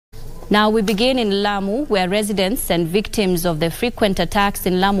Now we begin in Lamu, where residents and victims of the frequent attacks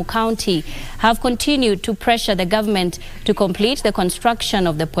in Lamu County have continued to pressure the government to complete the construction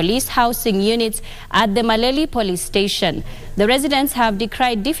of the police housing units at the Maleli police station. The residents have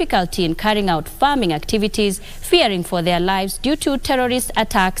decried difficulty in carrying out farming activities, fearing for their lives due to terrorist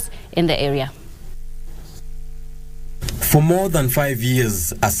attacks in the area. For more than 5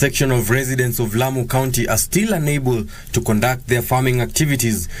 years, a section of residents of Lamu County are still unable to conduct their farming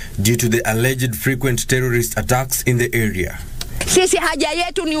activities due to the alleged frequent terrorist attacks in the area. Sisi haja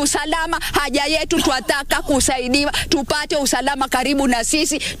yetu ni usalama, haja yetu tunataka kusaidiwa, tupate usalama karibu na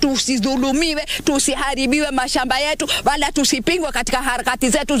sisi, tusidhulumiwe, tusiharibiwe mashamba yetu, wala tusipingwe katika harakati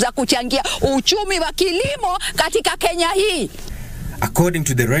zetu za kuchangia uchumi wa kilimo katika Kenya hii. According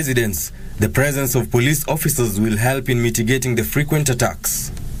to the residents, the presence of police officers will help in mitigating the frequent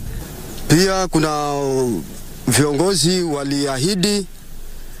attacks. Pia kuna viongozi waliahidi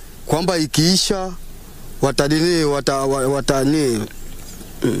kwamba ikiisha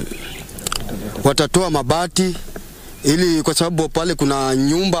watatoa mabati, ili kwa sababu pale kuna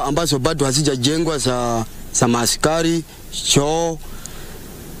nyumba ambazo bado hazijajengwa za maaskari, choo,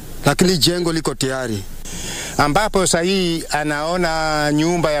 lakini jengo liko tayari. Ambapo sahi anaona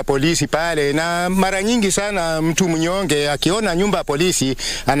nyumba ya polisi pale, na mara nyingi sana mtu mnyonge akiona nyumba ya polisi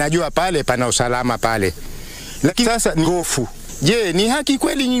anajua pale pana usalama pale. Lakini sasa ni hofu. Je, ni haki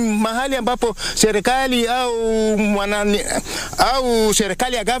kweli mahali ambapo serikali au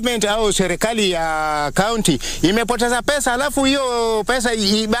serikali ya government au serikali ya county imepoteza pesa, alafu hiyo pesa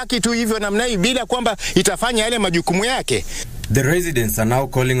ibaki tu hivyo namna hii bila kwamba itafanya yale majukumu yake? The residents are now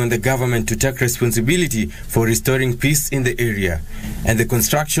calling on the government to take responsibility for restoring peace in the area and the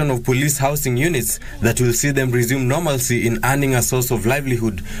construction of police housing units that will see them resume normalcy in earning a source of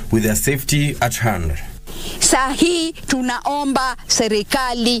livelihood with their safety at hand. Sahi tunaomba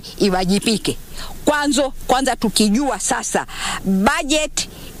serikali iwajibike. Kwanza tukijua sasa budget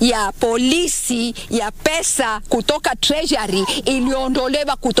ya polisi ya pesa kutoka treasury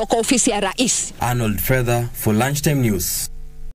iliondolewa kutoka ofisi ya rais. Arnold Feather for Lunchtime News.